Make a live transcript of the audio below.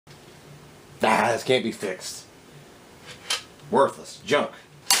Ah, this can't be fixed. Worthless junk.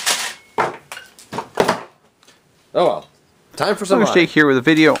 Oh well. Time for some I'm going to stay here with a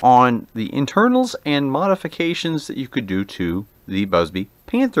video on the internals and modifications that you could do to the Buzz Bee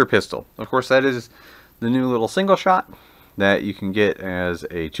Panther pistol. Of course, that is the new little single shot that you can get as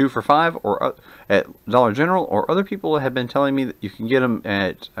a 2 for $5 or at Dollar General, or other people have been telling me that you can get them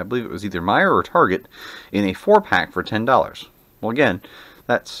at, I believe it was either Meijer or Target, in a 4-pack for $10. Well, again,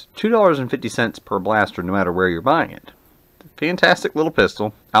 that's $2.50 per blaster no matter where you're buying it. Fantastic little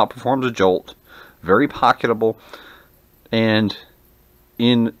pistol, outperforms a Jolt, very pocketable, and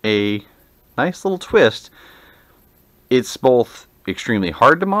in a nice little twist, it's both extremely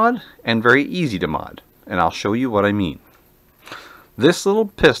hard to mod and very easy to mod. And I'll show you what I mean. This little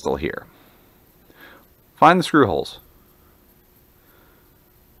pistol here, find the screw holes.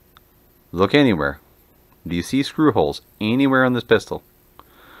 Look anywhere. Do you see screw holes anywhere on this pistol?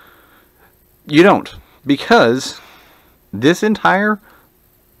 You don't, because this entire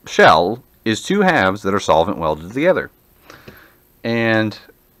shell is 2 halves that are solvent welded together. And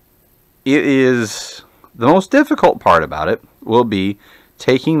it is, the most difficult part about it will be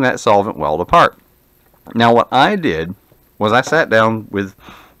taking that solvent weld apart. Now what I did was I sat down with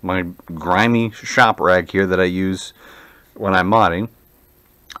my grimy shop rag here that I use when I'm modding.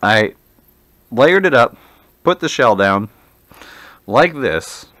 I layered it up, put the shell down like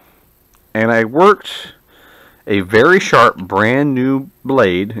this, and I worked a very sharp brand new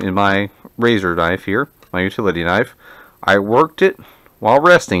blade in my razor knife here, my utility knife. I worked it while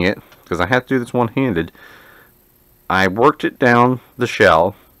resting it, because I have to do this one-handed. I worked it down the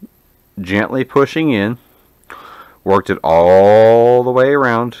shell, gently pushing in, worked it all the way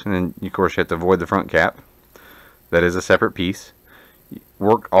around, and of course you have to avoid the front cap. That is a separate piece.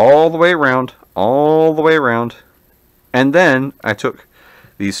 Worked all the way around, and then I took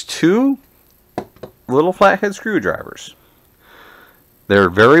these 2 little flathead screwdrivers. They're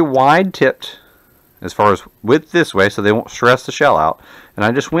very wide tipped as far as width this way, so they won't stress the shell out. And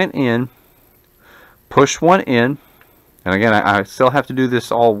I just went in, pushed one in, and again I still have to do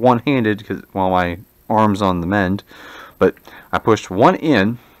this all one-handed because while my arm's on the mend, but I pushed one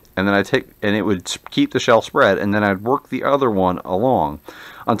in, and then it would keep the shell spread, and then I'd work the other one along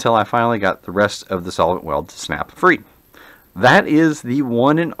until I finally got the rest of the solvent weld to snap free. That is the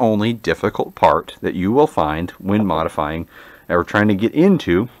one and only difficult part that you will find when modifying or trying to get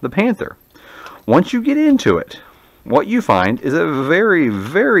into the Panther. Once you get into it, what you find is a very,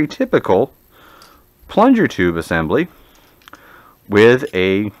 very typical plunger tube assembly with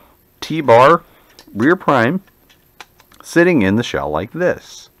a T-bar rear prime sitting in the shell like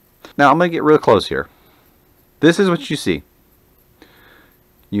this. Now I'm going to get real close here. This is what you see.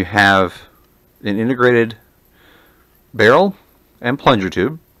 You have an integrated barrel and plunger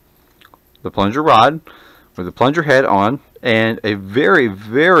tube, the plunger rod with the plunger head on, and a very,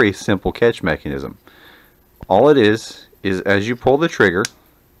 very simple catch mechanism. All it is as you pull the trigger,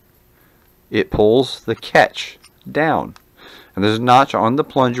 it pulls the catch down. And there's a notch on the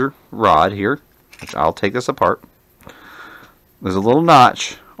plunger rod here, which I'll take this apart. There's a little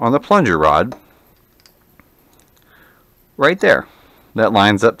notch on the plunger rod right there that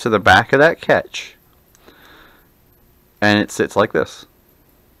lines up to the back of that catch. And it sits like this.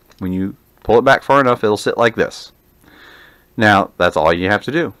 When you pull it back far enough, it'll sit like this. Now, that's all you have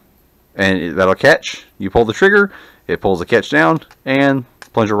to do. And that'll catch. You pull the trigger, it pulls the catch down, and the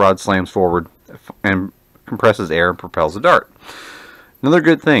plunger rod slams forward and compresses air and propels the dart. Another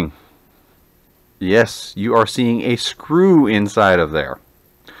good thing. Yes, you are seeing a screw inside of there.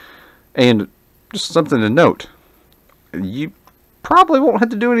 And just something to note. You probably won't have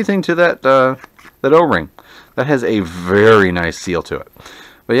to do anything to that O-ring. That has a very nice seal to it.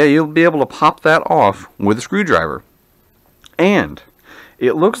 But yeah, you'll be able to pop that off with a screwdriver. And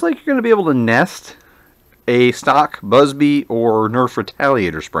it looks like you're going to be able to nest a stock Buzz Bee or Nerf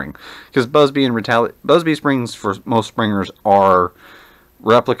Retaliator spring. Because Buzz Bee springs for most springers are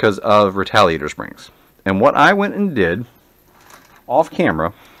replicas of Retaliator springs. And what I went and did off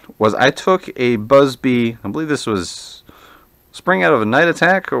camera was I took a Buzz Bee, I believe this was spring out of a Night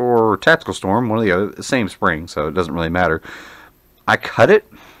Attack or Tactical Storm, one of the other, the same spring, so it doesn't really matter. I cut it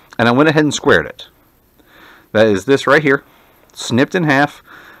and I went ahead and squared it. That is this right here, snipped in half.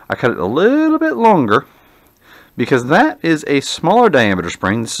 I cut it a little bit longer because that is a smaller diameter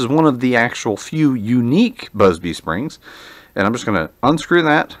spring. This is one of the actual few unique Buzz Bee springs. And I'm just going to unscrew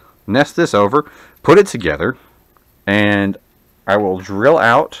that, nest this over, put it together, and I will drill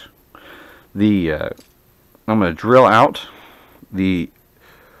out the I'm going to drill out the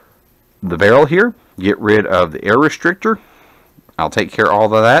barrel here, get rid of the air restrictor. I'll take care of all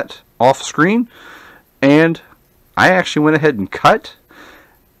of that off screen, and I actually went ahead and cut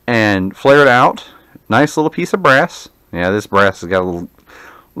and flared out. Nice little piece of brass. Yeah, this brass has got a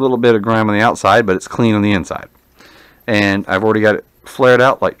little bit of grime on the outside, but it's clean on the inside. And I've already got it flared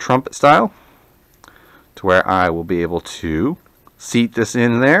out like trumpet style, to where I will be able to seat this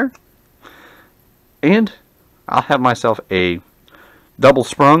in there, and I'll have myself a double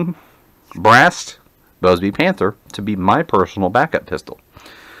sprung brass Buzz Bee Panther to be my personal backup pistol.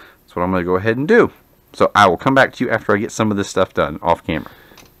 That's what I'm going to go ahead and do. So I will come back to you after I get some of this stuff done off camera.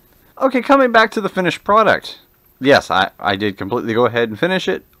 Okay, coming back to the finished product. Yes, I did completely go ahead and finish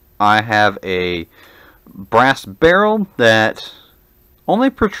it. I have a brass barrel that only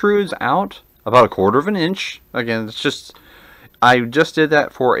protrudes out about 1/4 of an inch. Again, it's just, I just did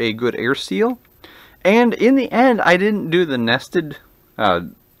that for a good air seal. And in the end, I didn't do the nested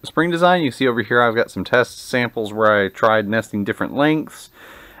spring design. You see over here, I've got some test samples where I tried nesting different lengths.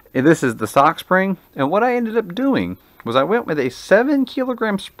 And this is the stock spring. And what I ended up doing was I went with a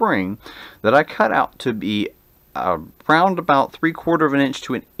 7-kilogram spring that I cut out to be around about 3/4 of an inch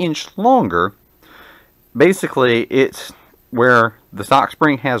to an inch longer. Basically, it's where the stock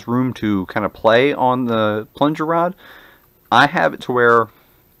spring has room to kind of play on the plunger rod. I have it to where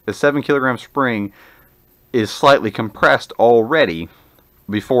the 7-kilogram spring is slightly compressed already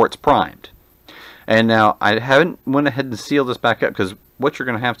before it's primed. And now I haven't went ahead and sealed this back up, because what you're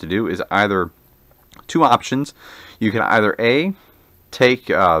going to have to do is either two options. You can either A, take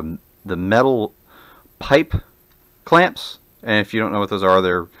the metal pipe clamps, and if you don't know what those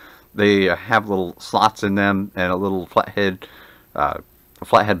are, they have little slots in them and a little flathead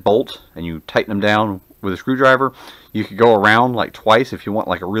bolt, and you tighten them down with a screwdriver. You could go around like twice if you want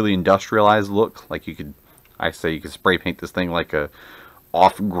like a really industrialized look. Like you could, I say you could spray paint this thing like a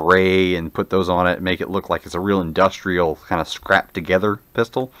off gray and put those on it and make it look like it's a real industrial kind of scrapped together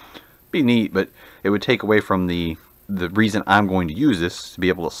pistol. Be neat, but it would take away from the reason I'm going to use this, to be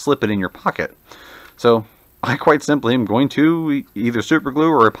able to slip it in your pocket. So I quite simply am going to either super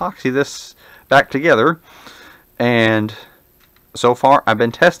glue or epoxy this back together. And so far I've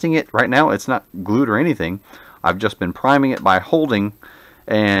been testing it. Right now it's not glued or anything. I've just been priming it by holding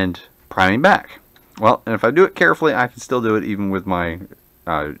and priming back. Well, and if I do it carefully, I can still do it even with my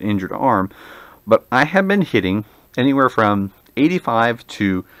injured arm. But I have been hitting anywhere from 85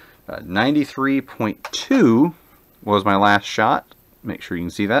 to 93.2 was my last shot. Make sure you can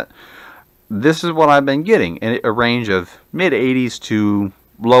see that. This is what I've been getting, in a range of mid 80s to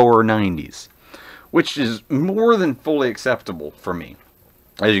lower 90s, which is more than fully acceptable for me.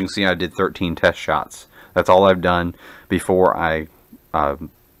 As you can see, I did 13 test shots. That's all I've done before I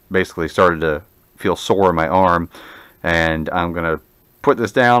basically started to feel sore in my arm. And I'm going to put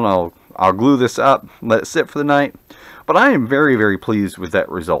this down. I'll glue this up, let it sit for the night. But I am very, very pleased with that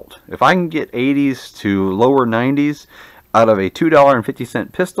result. If I can get 80s to lower 90s out of a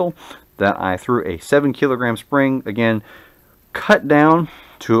 $2.50 pistol that I threw a 7-kilogram spring, again, cut down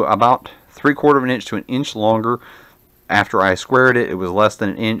to about 3/4 of an inch to an inch longer. After I squared it, it was less than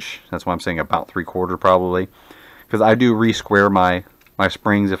an inch. That's why I'm saying about 3/4 probably. Because I do re-square my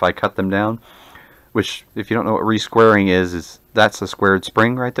springs if I cut them down. Which, if you don't know what re-squaring is that's a squared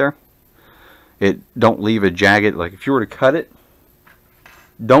spring right there. It don't leave a jagged, like if you were to cut it,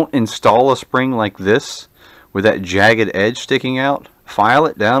 don't install a spring like this with that jagged edge sticking out. File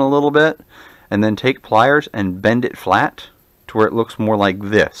it down a little bit and then take pliers and bend it flat to where it looks more like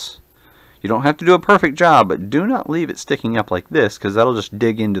this. You don't have to do a perfect job, but do not leave it sticking up like this, because that'll just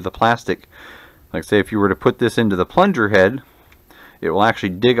dig into the plastic. Like say if you were to put this into the plunger head, it will actually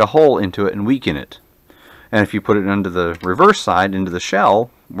dig a hole into it and weaken it. And if you put it under the reverse side, into the shell,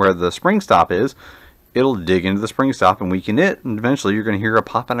 where the spring stop is, it'll dig into the spring stop and weaken it, and eventually you're going to hear a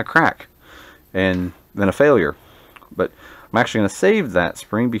pop and a crack, and then a failure. But I'm actually going to save that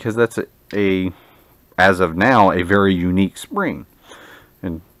spring because that's as of now, a very unique spring.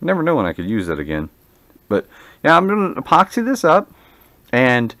 And you never know when I could use that again. But yeah, I'm going to epoxy this up,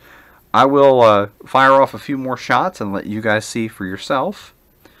 and I will fire off a few more shots and let you guys see for yourself.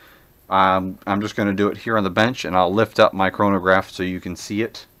 I'm just going to do it here on the bench, and I'll lift up my chronograph so you can see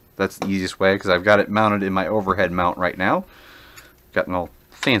it. That's the easiest way, because I've got it mounted in my overhead mount right now. Gotten all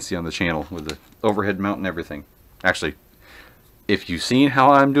fancy on the channel with the overhead mount and everything. Actually, if you've seen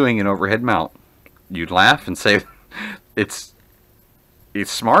how I'm doing an overhead mount, you'd laugh and say it's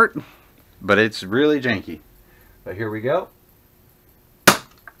smart, but it's really janky. But here we go.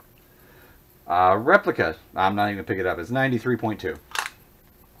 Replica. I'm not even going to pick it up. It's 93.2.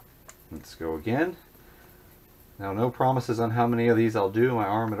 Let's go again. Now, no promises on how many of these I'll do. My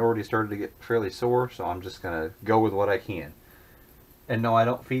arm had already started to get fairly sore, so I'm just going to go with what I can. And no, I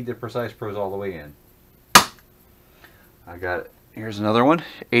don't feed the Precise Pros all the way in. I got it. Here's another one,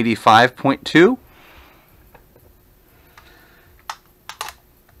 85.2.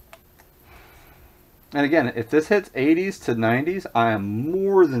 And again, if this hits 80s to 90s, I am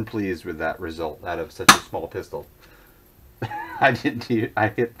more than pleased with that result out of such a small pistol. I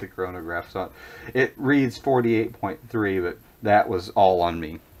hit the chronograph, so it reads 48.3, but that was all on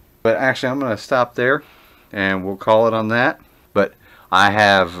me. But actually, I'm going to stop there, and we'll call it on that. But I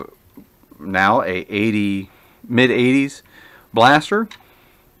have now a mid-80s blaster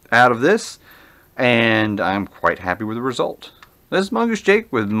out of this, and I'm quite happy with the result. This is Mongoose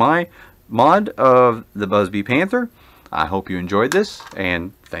Jake with my mod of the Buzz Bee Panther. I hope you enjoyed this,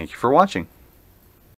 and thank you for watching.